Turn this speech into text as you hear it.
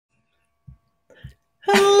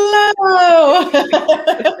Oh,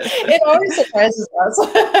 it always surprises us.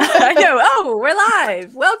 I know. Oh, we're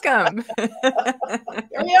live. Welcome. Here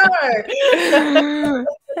we are.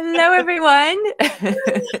 Hello, everyone.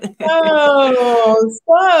 Oh,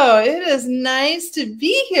 so it is nice to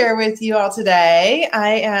be here with you all today.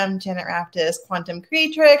 I am Janet Raftis, Quantum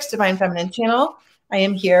Creatrix, Divine Feminine Channel. I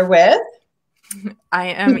am here with... I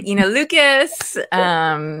am Ina Lukas.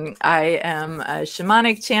 I am a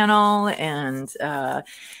shamanic channel and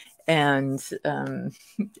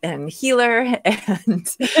healer,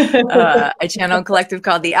 and I channel a collective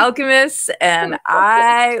called the Alchemists, and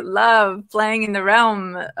I love playing in the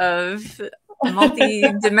realm of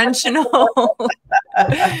multi-dimensional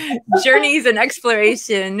journeys and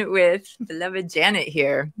exploration with beloved Janet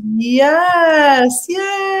here. Yes,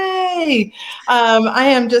 yay! I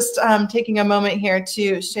am just taking a moment here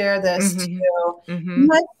to share this to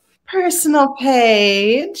my personal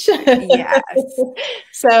page. Yes.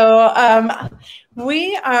 So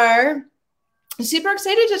we are super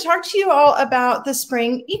excited to talk to you all about the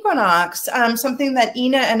spring equinox, something that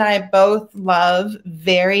Ina and I both love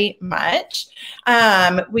very much.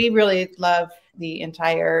 We really love the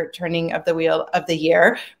entire turning of the wheel of the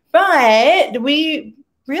year, but we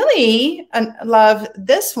really love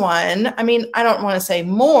this one. I mean, I don't want to say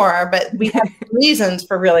more, but we have reasons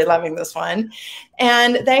for really loving this one.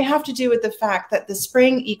 And they have to do with the fact that the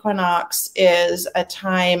spring equinox is a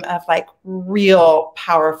time of like real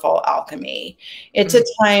powerful alchemy. It's a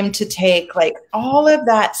time to take like all of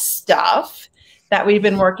that stuff that we've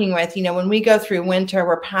been working with. You know, when we go through winter,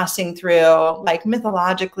 we're passing through like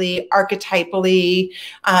mythologically, archetypally,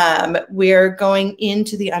 we're going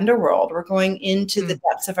into the underworld. We're going into the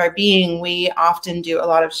depths of our being. We often do a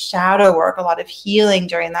lot of shadow work, a lot of healing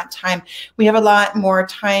during that time. We have a lot more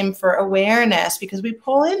time for awareness because we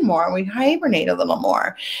pull in more, we hibernate a little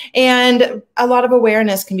more. And a lot of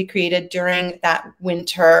awareness can be created during that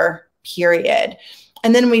winter period.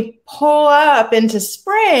 And then we pull up into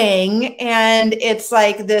spring and it's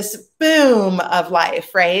like this boom of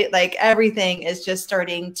life, right? Like everything is just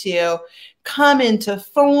starting to come into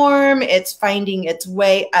form. It's finding its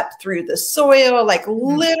way up through the soil. Like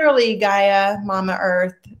literally Gaia, Mama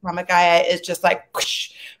Earth, Mama Gaia is just like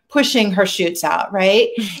whoosh, pushing her shoots out, right?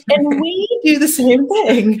 And we do the same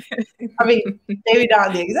thing. I mean, maybe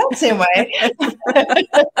not the exact same way.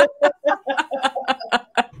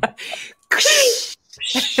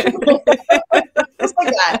 Just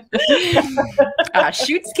like that.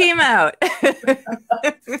 Shoots came out. But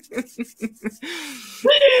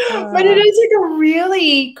it is like a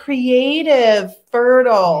really creative,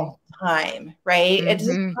 fertile time, right? It's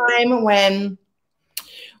a time when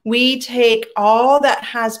we take all that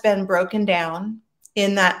has been broken down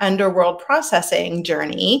in that underworld processing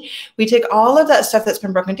journey. We take all of that stuff that's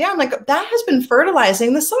been broken down, like that has been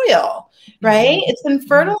fertilizing the soil, right? It's been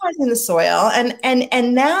fertilizing the soil,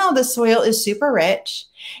 and now the soil is super rich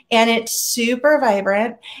and it's super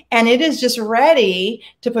vibrant and it is just ready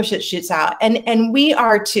to push its shoots out. And we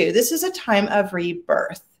are too. This is a time of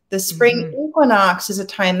rebirth. The spring equinox is a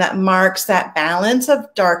time that marks that balance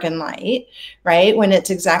of dark and light, right? When it's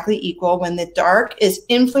exactly equal, when the dark is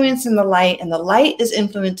influencing the light and the light is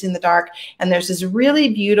influencing the dark. And there's this really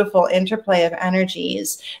beautiful interplay of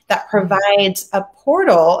energies that provides a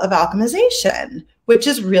portal of alchemization, which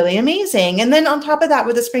is really amazing. And then on top of that,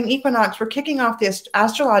 with the spring equinox, we're kicking off the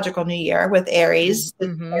astrological new year with Aries,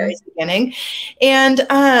 the Aries beginning. And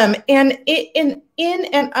it in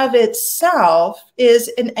and of itself is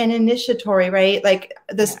an initiatory, right? Like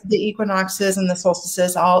the equinoxes and the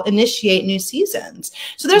solstices all initiate new seasons.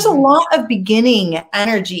 So there's a lot of beginning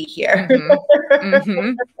energy here.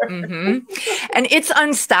 And it's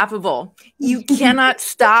unstoppable. You cannot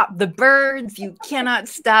stop the birds. You cannot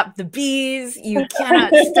stop the bees. You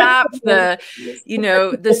cannot stop the,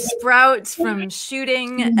 the sprouts from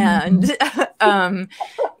shooting. And,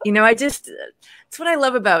 it's what I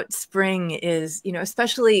love about spring is,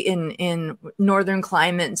 especially in northern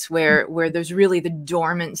climates where there's really the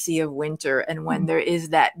dormancy of winter, and when there is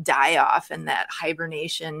that die off and that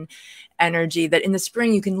hibernation energy, that in the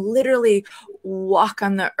spring you can literally walk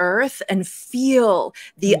on the earth and feel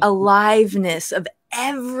the aliveness of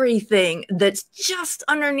everything that's just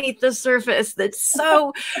underneath the surface, that's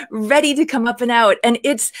so ready to come up and out. And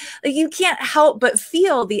it's like, you can't help but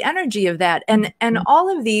feel the energy of that. And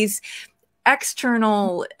all of these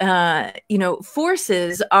external,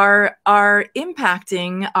 forces are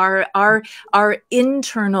impacting our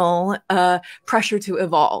internal pressure to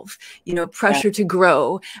evolve, pressure to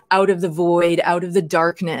grow out of the void, out of the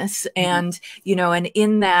darkness, and and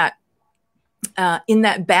in that in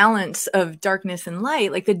that balance of darkness and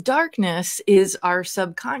light, like the darkness is our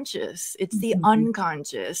subconscious, it's the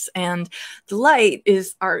unconscious, and the light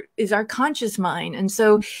is our conscious mind. And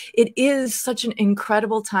so it is such an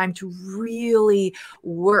incredible time to really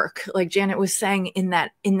work, like Janet was saying, in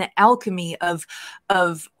the alchemy of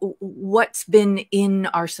what's been in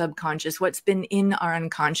our subconscious, what's been in our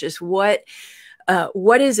unconscious, what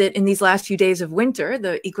is it in these last few days of winter?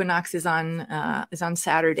 The equinox is on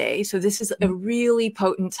Saturday, so this is a really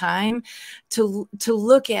potent time to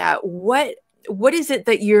look at what is it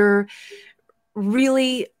that you're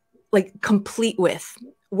really like complete with.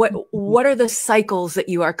 What are the cycles that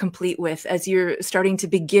you are complete with as you're starting to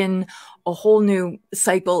begin a whole new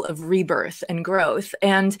cycle of rebirth and growth,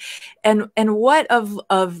 and what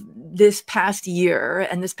of this past year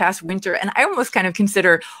and this past winter, and I almost kind of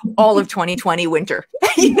consider all of 2020 winter.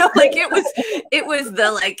 You know, like it was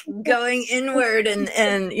the like going inward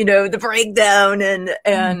and you know, the breakdown and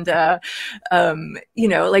you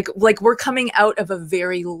know, like we're coming out of a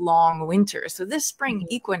very long winter. So this spring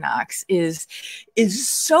equinox is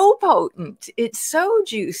so potent, it's so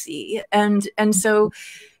juicy, and so,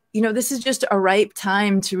 you know, this is just a ripe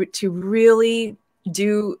time to really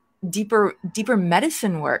do deeper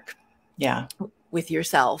medicine work. Yeah. With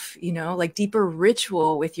yourself, you know, like deeper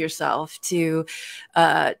ritual with yourself to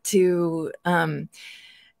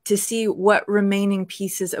see what remaining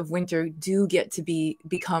pieces of winter do get to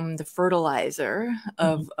become the fertilizer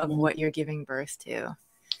of what you're giving birth to.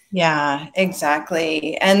 Yeah,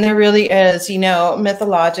 exactly. And there really is, you know,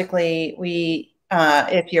 mythologically,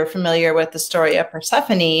 if you're familiar with the story of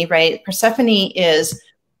Persephone, right? Persephone is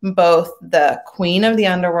both the queen of the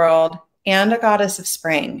underworld and a goddess of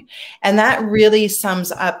spring. And that really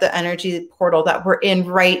sums up the energy portal that we're in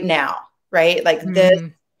right now, right? Like this,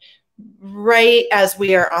 right as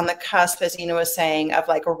we are on the cusp, as Ina was saying, of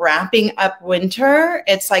like wrapping up winter.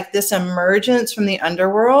 It's like this emergence from the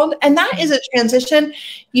underworld. And that is a transition.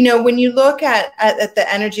 You know, when you look at the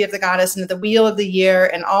energy of the goddess and the wheel of the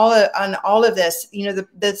year and all of this, you know,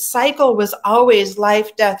 the cycle was always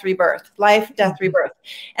life, death, rebirth, life, death, rebirth.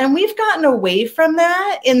 And we've gotten away from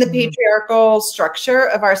that in the patriarchal structure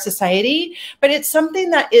of our society, but it's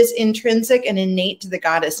something that is intrinsic and innate to the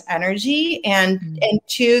goddess energy. And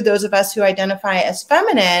to those of us who identify as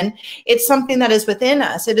feminine, it's something that is within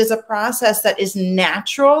us. It is a process that is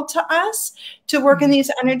natural to us to work in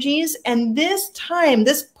these energies. And this time,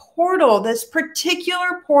 this portal, this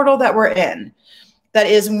particular portal that we're in, that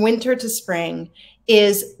is winter to spring,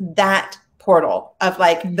 is that portal of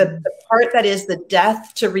like the part that is the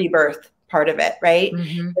death to rebirth part of it, right?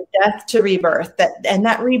 The death to rebirth, and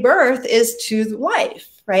that rebirth is to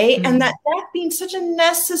life, right? And that death being such a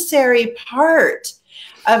necessary part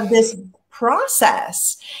of this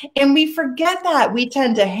process. And we forget that. We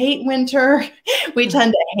tend to hate winter. We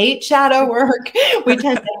tend to hate shadow work. We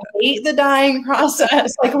tend to hate the dying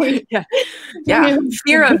process. Like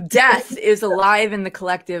fear of death is alive in the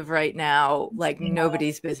collective right now, like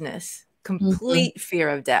nobody's business. Complete fear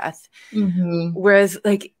of death. Whereas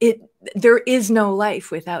like there is no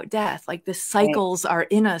life without death. Like the cycles are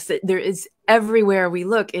in us. There is everywhere we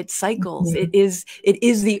look, it cycles. It is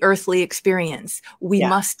the earthly experience. We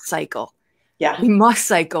must cycle. We must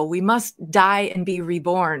cycle. We must die and be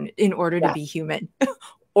reborn in order to be human.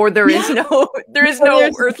 Or there is no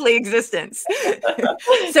earthly existence.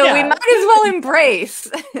 So we might as well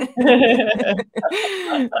embrace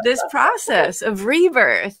this process of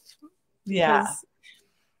rebirth. Yeah.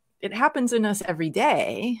 It happens in us every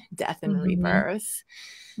day, death and rebirth.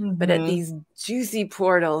 But at these juicy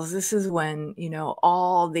portals, this is when, you know,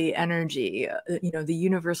 all the energy, you know, the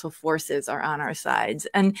universal forces are on our sides.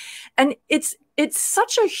 And it's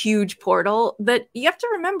such a huge portal that you have to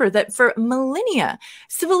remember that for millennia,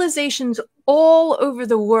 civilizations all over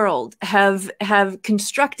the world have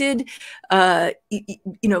constructed,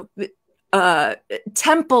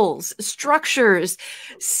 temples, structures,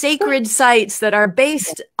 sacred sites that are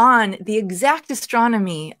based on the exact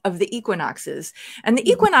astronomy of the equinoxes, and the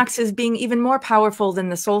equinoxes being even more powerful than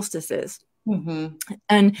the solstices.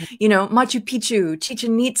 And, you know, Machu Picchu,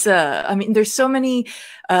 Chichen Itza. I mean, there's so many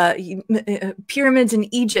pyramids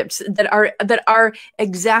in Egypt that are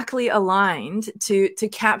exactly aligned to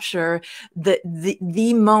capture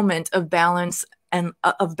the moment of balance and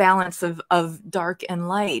of balance of dark and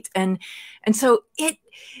light. And so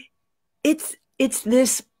it's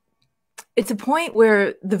a point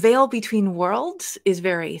where the veil between worlds is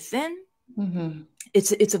very thin.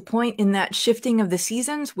 It's a point in that shifting of the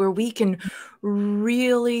seasons where we can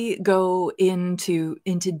really go into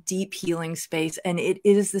deep healing space. And it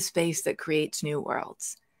is the space that creates new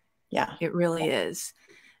worlds. Yeah, it really is.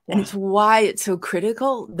 And it's why it's so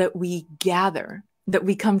critical that we gather, that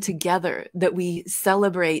we come together, that we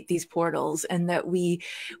celebrate these portals, and that we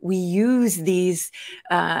use these,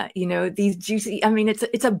 these juicy, I mean,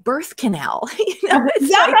 it's a birth canal,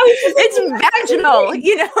 it's vaginal, like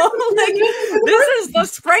this is the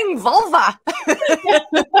spring vulva.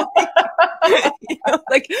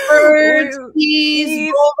 Like birds,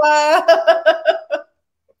 bees, vulva.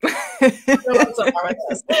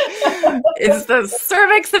 It's the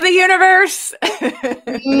cervix of the universe.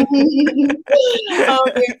 Oh,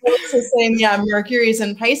 it's saying, yeah, Mercury's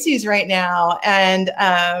in Pisces right now, and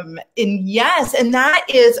yes, and that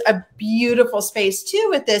is a beautiful space too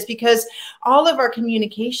with this, because all of our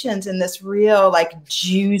communications in this real like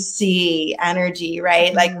juicy energy,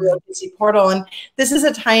 right? Like real juicy portal, and this is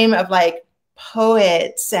a time of like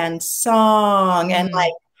poets and song and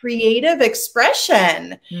like creative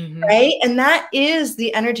expression, right? And that is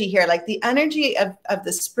the energy here. Like the energy of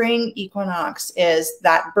the spring equinox is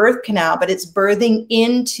that birth canal, but it's birthing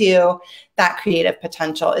into that creative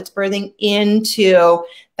potential. It's birthing into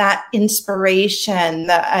that inspiration,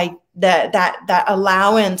 that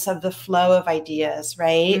allowance of the flow of ideas,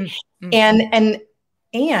 right? And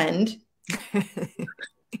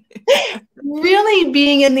really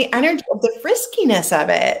being in the energy of the friskiness of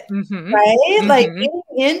it, right? Like getting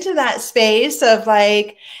into that space of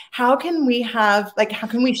like, how can we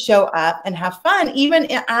show up and have fun even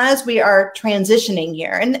as we are transitioning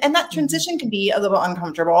here? And that transition can be a little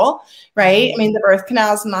uncomfortable, right? I mean, the birth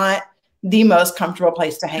canal is not the most comfortable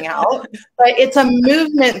place to hang out, but it's a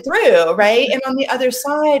movement through, right? And on the other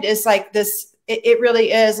side is like this, it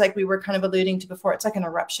really is like we were kind of alluding to before. It's like an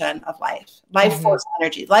eruption of life force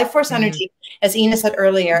energy. Life force energy, as Ina said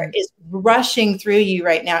earlier, is rushing through you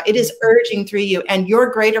right now. It is urging through you, and your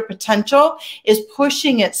greater potential is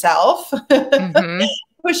pushing itself,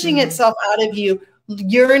 pushing itself out of you,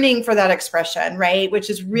 yearning for that expression, right? Which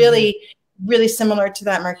is really, really similar to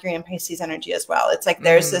that Mercury and Pisces energy as well. It's like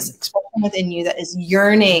there's this expression within you that is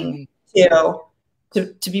yearning to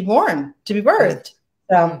be born, to be birthed.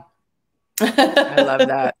 So. I love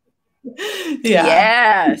that. Yeah.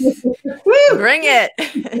 Yes. Bring it.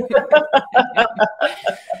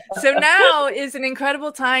 So now is an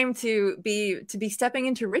incredible time to be stepping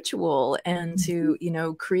into ritual and to,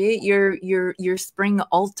 create your spring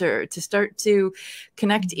altar, to start to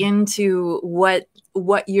connect into what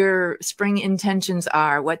your spring intentions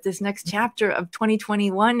are, what this next chapter of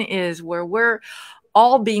 2021 is, where we're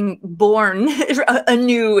all being born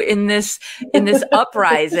anew in this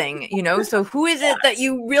uprising, so who is it that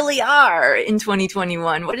you really are in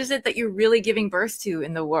 2021? What is it that you're really giving birth to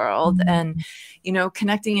in the world? And,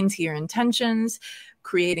 connecting into your intentions,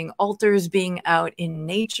 creating altars, being out in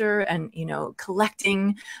nature, and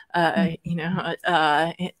collecting,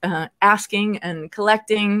 asking and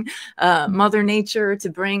collecting Mother Nature to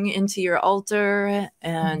bring into your altar,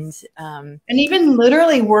 and even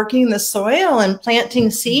literally working the soil and planting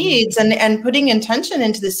seeds and putting intention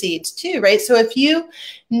into the seeds too, right? So if you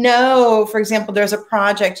know, for example, there's a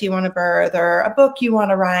project you want to birth, or a book you want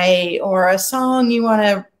to write, or a song you want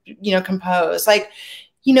to compose, like,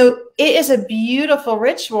 it is a beautiful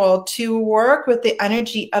ritual to work with the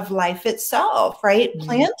energy of life itself, right?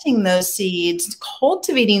 Planting those seeds,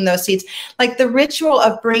 cultivating those seeds, like the ritual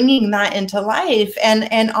of bringing that into life.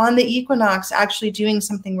 And on the equinox, actually doing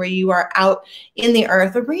something where you are out in the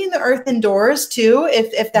earth, or bringing the earth indoors too,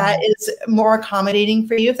 if that is more accommodating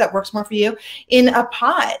for you, if that works more for you, in a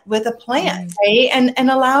pot with a plant, right? And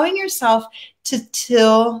allowing yourself to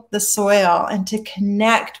till the soil and to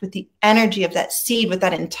connect with the energy of that seed, with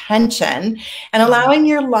that intention, and allowing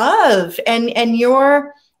your love and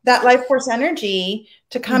that life force energy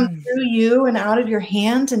to come through you and out of your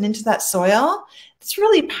hands and into that soil. It's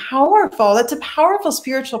really powerful. That's a powerful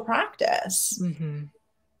spiritual practice.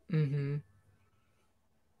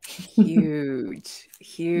 Huge.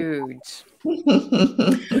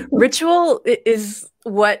 Ritual is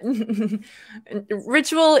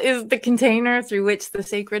ritual is the container through which the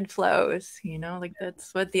sacred flows, like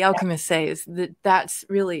that's what the alchemists say, is that's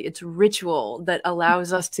really, it's ritual that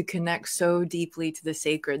allows us to connect so deeply to the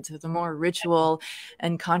sacred. So the more ritual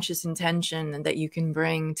and conscious intention that you can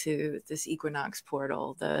bring to this equinox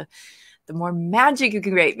portal, the more magic you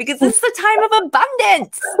can create, because this is the time of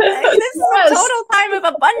abundance. This is the total time of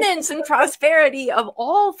abundance and prosperity of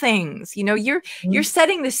all things. You're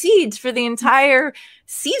setting the seeds for the entire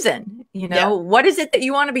season. What is it that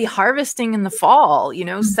you want to be harvesting in the fall?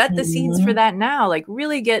 Set the seeds for that now. Like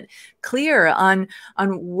really get clear on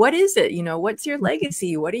what is it, what's your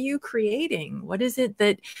legacy? What are you creating? What is it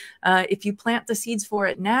that if you plant the seeds for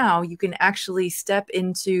it now, you can actually step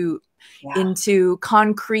into into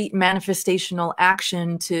concrete manifestational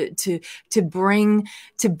action to bring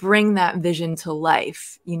that vision to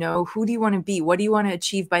life. You know, who do you want to be? What do you want to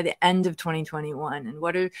achieve by the end of 2021? And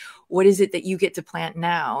what is it that you get to plant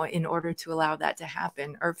now in order to allow that to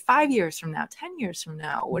happen? Or 5 years from now, 10 years from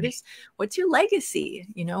now, what's your legacy?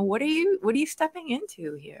 You know, what are you stepping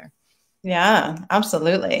into here? Yeah,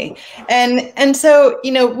 absolutely. And so,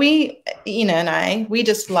 you know, Ina and I, we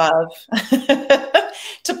just love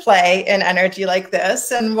to play in energy like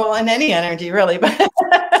this, and well, in any energy really, but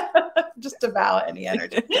just about any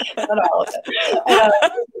energy, not all of it.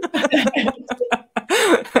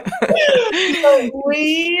 So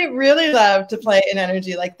we really love to play in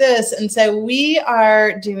energy like this. And so we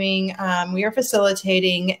are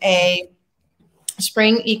facilitating a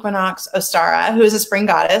Spring Equinox Ostara, who is a spring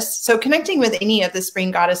goddess. So connecting with any of the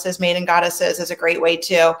spring goddesses, maiden goddesses, is a great way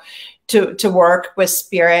to work with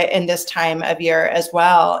spirit in this time of year as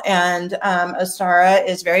well. And Ostara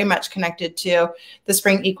is very much connected to the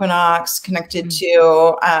spring equinox, connected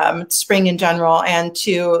to spring in general, and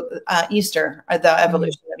to Easter, the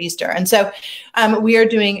evolution of Easter. And so we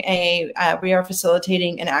are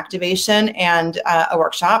facilitating an activation and a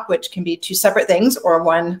workshop, which can be two separate things or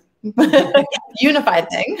one unified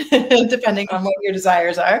thing, depending on what your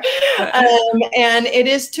desires are. And it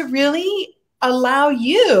is to really allow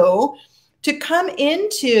you to come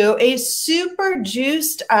into a super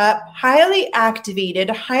juiced up, highly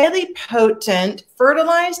activated, highly potent,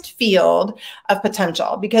 fertilized field of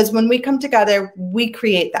potential. Because when we come together, we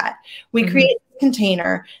create that. We create a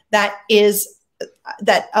container that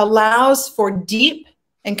allows for deep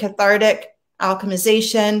and cathartic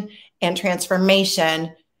alchemization and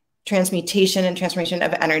transmutation and transformation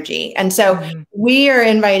of energy. And so we are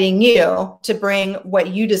inviting you to bring what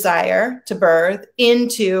you desire to birth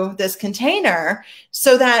into this container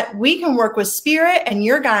so that we can work with spirit and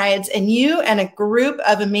your guides and you and a group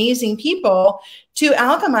of amazing people to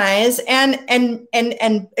alchemize and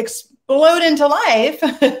explode into life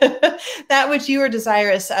that which you are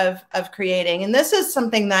desirous of creating. And this is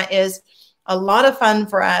something that is a lot of fun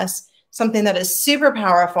for us, something that is super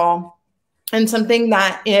powerful, and something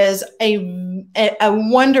that is a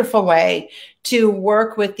wonderful way to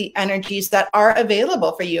work with the energies that are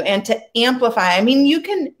available for you and to amplify. I mean, you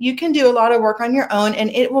can do a lot of work on your own and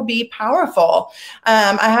it will be powerful.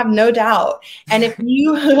 I have no doubt. And if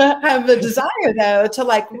you have a desire though, to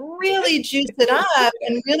like really juice it up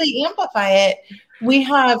and really amplify it, we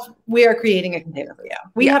are creating a container for you.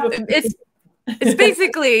 It's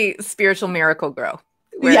basically spiritual Miracle Grow,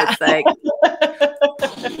 where it's like,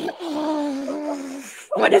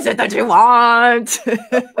 what is it that you want?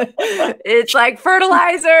 It's like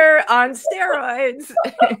fertilizer on steroids.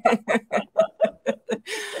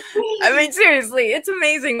 I mean, seriously, it's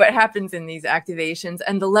amazing what happens in these activations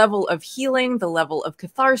and the level of healing, the level of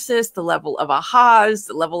catharsis, the level of ahas,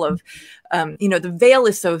 the level of, the veil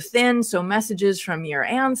is so thin. So messages from your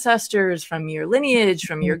ancestors, from your lineage,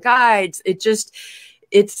 from your guides,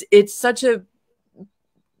 it's such a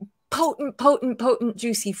potent,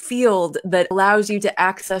 juicy field that allows you to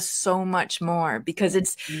access so much more, because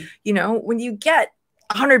it's, when you get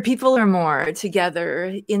 100 people or more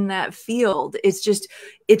together in that field, it's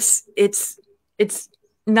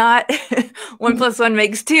not 1 + 1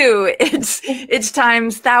 makes 2. It's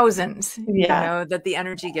times thousands, that the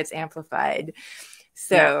energy gets amplified.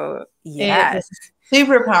 So yes.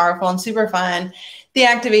 Super powerful and super fun. The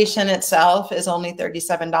activation itself is only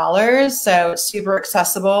 $37, so super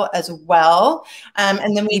accessible as well.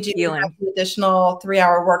 And then we do have the additional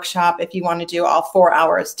 3-hour workshop if you want to do all 4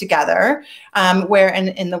 hours together, where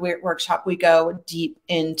in the workshop we go deep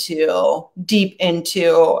into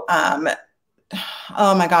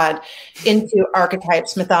oh my God, into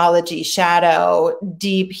archetypes, mythology, shadow,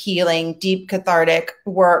 deep healing, deep cathartic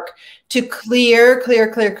work to clear.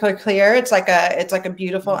 It's like a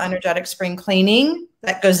beautiful energetic spring cleaning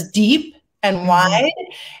that goes deep and wide,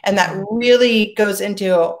 and that really goes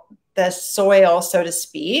into the soil, so to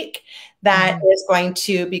speak, that is going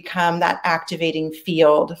to become that activating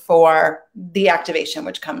field for the activation,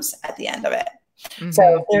 which comes at the end of it.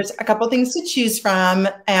 So there's a couple things to choose from,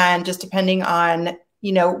 and just depending on,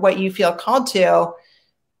 what you feel called to,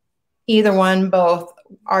 either one, both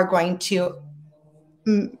are going to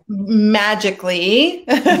magically,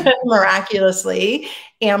 miraculously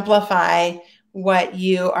amplify what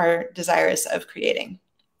you are desirous of creating.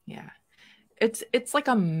 Yeah. It's like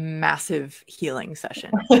a massive healing session.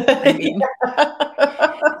 I mean,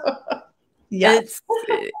 yes.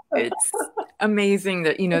 It's amazing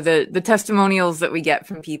that, the testimonials that we get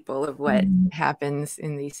from people of what happens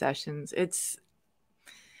in these sessions.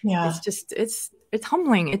 Yeah. It's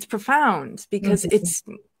humbling. It's profound because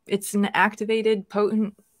it's an activated,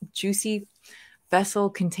 potent, juicy vessel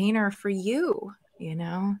container for you,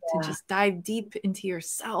 to just dive deep into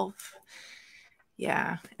yourself.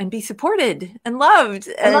 Yeah. And be supported and loved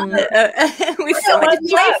and with so much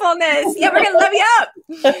playfulness. Yeah, we're going to love you up.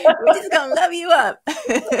 We're just going to love you up.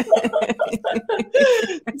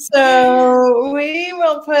 So we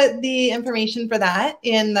will put the information for that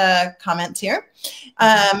in the comments here.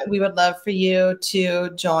 We would love for you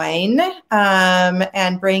to join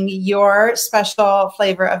and bring your special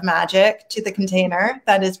flavor of magic to the container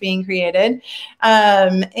that is being created.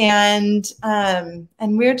 And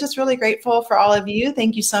we're just really grateful for all of you.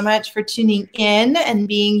 Thank you so much for tuning in and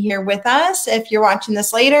being here with us. If you're watching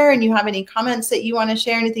this later and you have any comments that you want to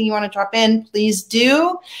share, anything you want to drop in, please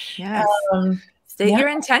do. Yes. State your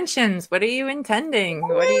intentions. What are you intending?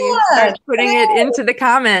 What are you start putting it into the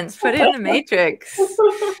comments? Put it in the matrix.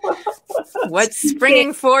 What's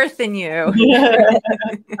springing forth in you?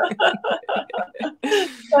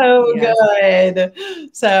 So good.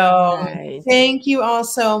 So thank you all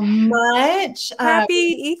so much. Happy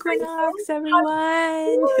equinox, everyone.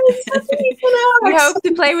 Happy equinox. We hope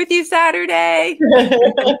to play with you Saturday.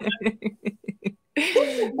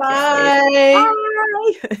 Bye.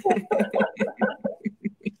 Bye.